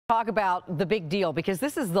talk about the big deal, because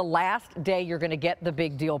this is the last day you're going to get the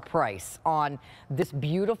big deal price on this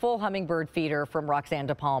beautiful hummingbird feeder from Roxanne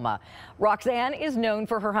De Palma. Roxanne is known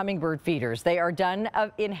for her hummingbird feeders. They are done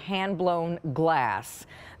in hand-blown glass.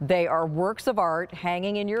 They are works of art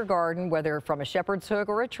hanging in your garden, whether from a shepherd's hook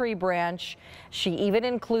or a tree branch. She even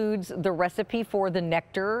includes the recipe for the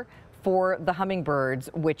nectar for the hummingbirds,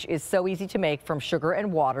 which is so easy to make from sugar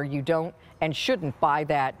and water. You don't and shouldn't buy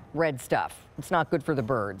that red stuff. It's not good for the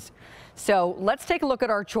birds. So let's take a look at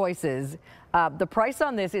our choices. The price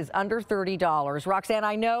on this is under $30. Roxanne,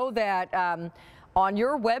 I know that on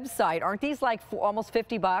your website, aren't these like almost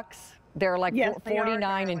 50 bucks? They're like, yes,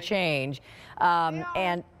 49 and change.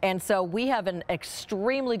 And so we have an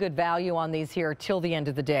extremely good value on these here till the end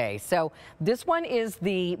of the day. So this one is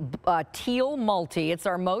the teal multi. It's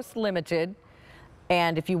our most limited.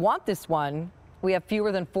 And if you want this one, we have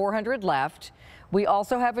fewer than 400 left. We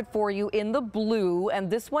also have it for you in the blue, and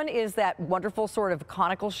this one is that wonderful sort of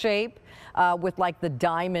conical shape with like the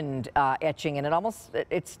diamond etching, and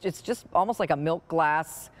it's just almost like a milk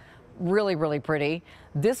glass. Really, really pretty.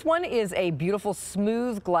 This one is a beautiful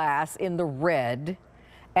smooth glass in the red.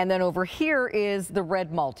 And then over here is the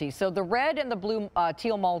red multi. So the red and the blue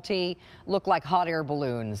teal multi look like hot air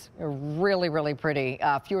balloons. They're really, really pretty.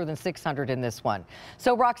 Fewer than 600 in this one.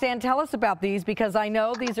 So Roxanne, tell us about these, because I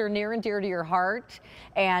know these are near and dear to your heart,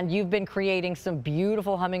 and you've been creating some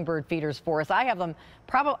beautiful hummingbird feeders for us. I have them,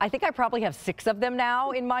 I think I probably have 6 of them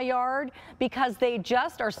now in my yard, because they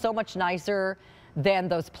just are so much nicer than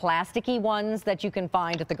those plasticky ones that you can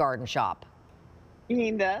find at the garden shop. You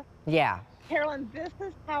mean this? Yeah. Carolyn, this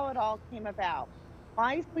is how it all came about.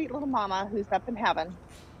 My sweet little mama, who's up in heaven,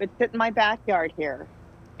 would sit in my backyard here,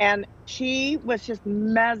 and she was just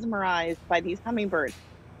mesmerized by these hummingbirds.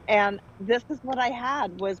 And this is what I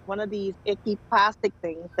had, was one of these icky plastic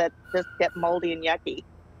things that just get moldy and yucky.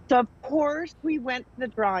 So of course we went to the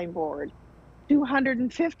drawing board.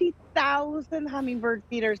 250,000 hummingbird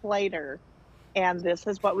feeders later, and this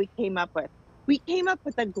is what we came up with. We came up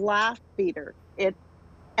with a glass feeder.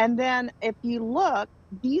 And then if you look,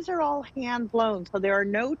 these are all hand blown, so there are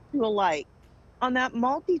no two alike. On that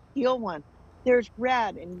multi-teal one, there's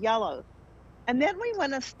red and yellow. And then we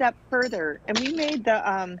went a step further, and we made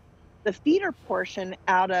the feeder portion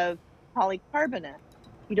out of polycarbonate.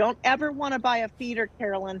 You don't ever want to buy a feeder,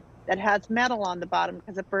 Carolyn, that has metal on the bottom,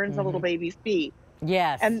 because it burns a little baby's feet.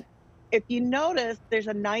 Yes. And if you notice, there's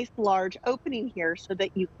a nice large opening here so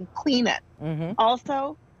that you can clean it.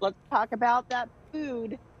 Also, let's talk about that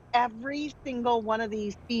food. Every single one of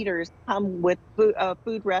these feeders come with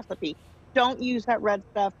food recipe. Don't use that red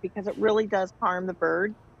stuff, because it really does harm the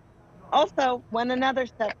bird. Also, went another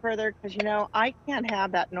step further, because you know I can't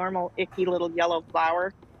have that normal icky little yellow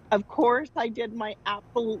flower. Of course, I did my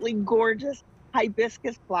absolutely gorgeous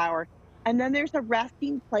hibiscus flower, and then there's a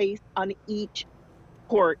resting place on each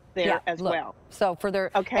port there as well. So for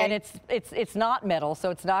their, and it's not metal, so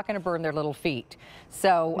it's not going to burn their little feet.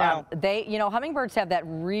 So they, you know, hummingbirds have that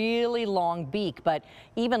really long beak, but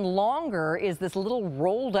even longer is this little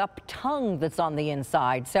rolled up tongue that's on the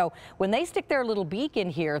inside. So when they stick their little beak in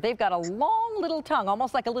here, they've got a long little tongue,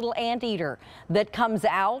 almost like a little anteater, that comes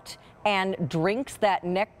out and drinks that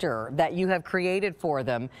nectar that you have created for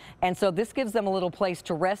them. And so this gives them a little place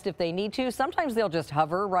to rest if they need to. Sometimes they'll just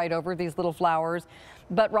hover right over these little flowers.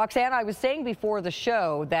 But Roxanne, I was saying before the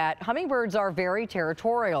show that hummingbirds are very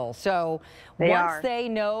territorial. So once they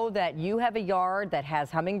know that you have a yard that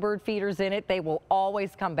has hummingbird feeders in it, they will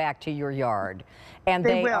always come back to your yard. And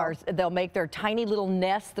they'll make their tiny little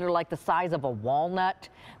nests that are like the size of a walnut,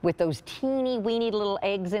 with those teeny weeny little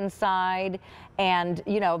eggs inside. And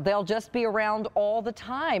you know, they'll just be around all the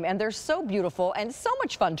time, and they're so beautiful and so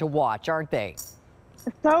much fun to watch, aren't they?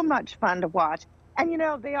 So much fun to watch. And you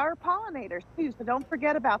know, they are pollinators too, so don't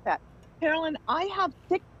forget about that. Carolyn, I have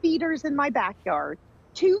 6 feeders in my backyard,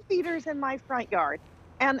 2 feeders in my front yard.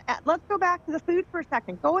 And let's go back to the food for a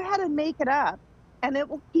second. Go ahead and make it up, and it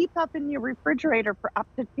will keep up in your refrigerator for up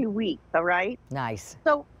to 2 weeks, all right? Nice.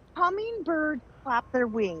 So hummingbirds flap their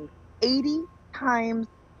wings 80 times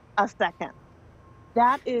a second.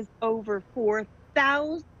 That is over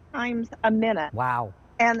 4,000 times a minute. Wow.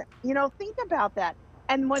 And, you know, think about that.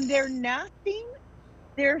 And when they're nesting,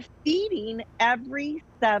 they're feeding every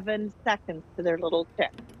 7 seconds to their little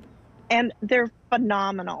chicks. And they're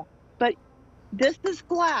phenomenal. But this is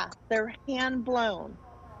glass. They're hand blown.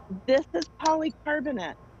 This is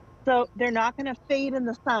polycarbonate. So they're not going to fade in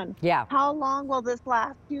the sun. Yeah. How long will this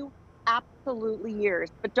last you? Absolutely years.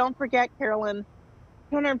 But don't forget, Carolyn,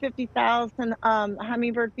 250,000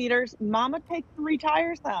 hummingbird feeders. Mama takes and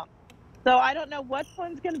retires them. So I don't know which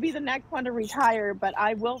one's going to be the next one to retire, but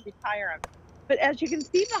I will retire them. But as you can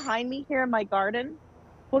see behind me here in my garden,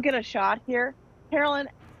 we'll get a shot here. Carolyn,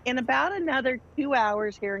 in about another 2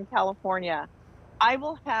 hours here in California, I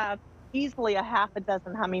will have easily a half a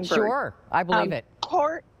dozen hummingbirds. Sure, I believe it.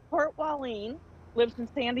 Court Wallin lives in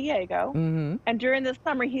San Diego, Mm-hmm. and during the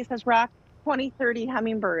summer, he says, Rock, 20, 30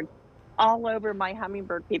 hummingbirds all over my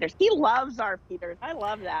hummingbird feeders. He loves our feeders. I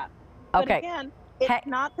love that. But Okay. again, it's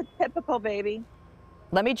not the typical, baby.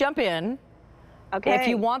 Let me jump in. Okay. If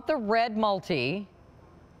you want the red multi,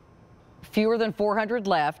 fewer than 400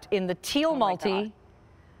 left. In the teal multi,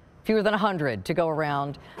 fewer than 100 to go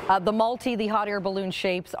around. The multi, the hot air balloon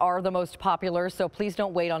shapes are the most popular, so please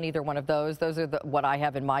don't wait on either one of those. Those are what I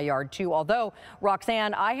have in my yard too. Although,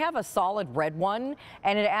 Roxanne, I have a solid red one,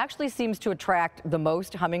 and it actually seems to attract the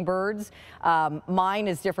most hummingbirds. Mine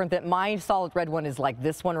is different. That my solid red one is like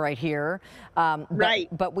this one right here. Right.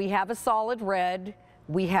 But we have a solid red.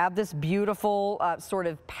 We have this beautiful sort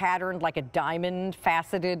of pattern, like a diamond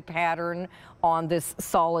faceted pattern on this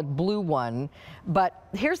solid blue one. But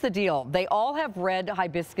here's the deal. They all have red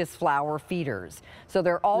hibiscus flower feeders. So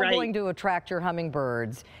they're all going to attract your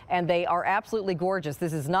hummingbirds, and they are absolutely gorgeous.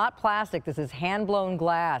 This is not plastic. This is hand-blown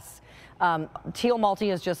glass. Teal multi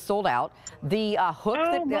is just sold out. The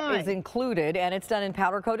hook that is included, and it's done in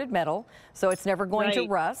powder-coated metal, so it's never going to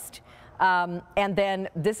rust. And then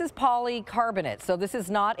this is polycarbonate, so this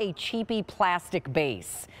is not a cheapy plastic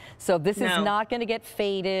base. So this is not going to get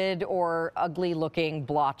faded or ugly looking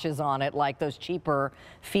blotches on it like those cheaper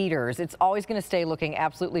feeders. It's always going to stay looking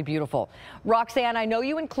absolutely beautiful. Roxanne, I know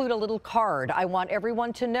you include a little card. I want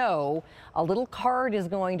everyone to know a little card is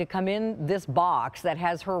going to come in this box that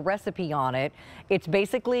has her recipe on it. It's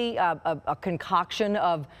basically a concoction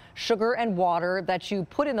of sugar and water that you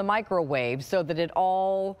put in the microwave so that it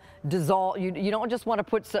all dissolves. You don't just want to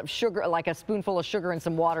put some sugar, like a spoonful of sugar in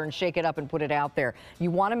some water and shake it up and put it out there.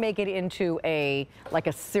 You want to make it into like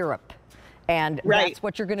a syrup. And that's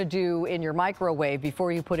what you're going to do in your microwave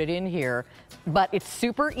before you put it in here. But it's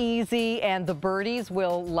super easy, and the birdies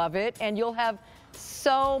will love it, and you'll have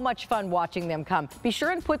so much fun watching them come. Be sure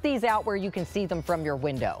and put these out where you can see them from your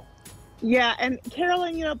window. Yeah, and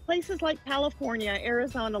Carolyn, you know, places like California,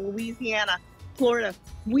 Arizona, Louisiana, Florida,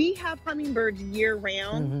 we have hummingbirds year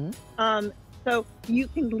round. So you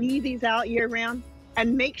can leave these out year round,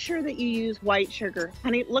 and make sure that you use white sugar.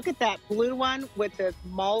 Honey, look at that blue one with this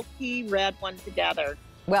multi-red one together.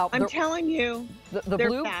 Well, I'm telling you,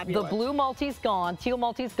 the blue multi's gone, teal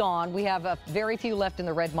multi's gone. We have very few left in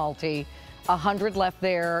the red multi. 100 left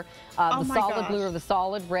there. The solid blue or the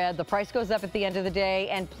solid red. The price goes up at the end of the day.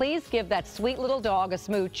 And please give that sweet little dog a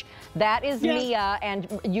smooch. That is Mia,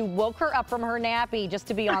 and you woke her up from her nappy just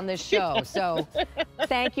to be on this show. So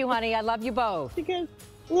thank you, honey. I love you both.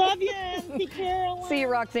 Love you, Auntie Carolyn. See you,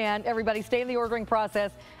 Roxanne. Everybody, stay in the ordering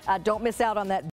process. Don't miss out on that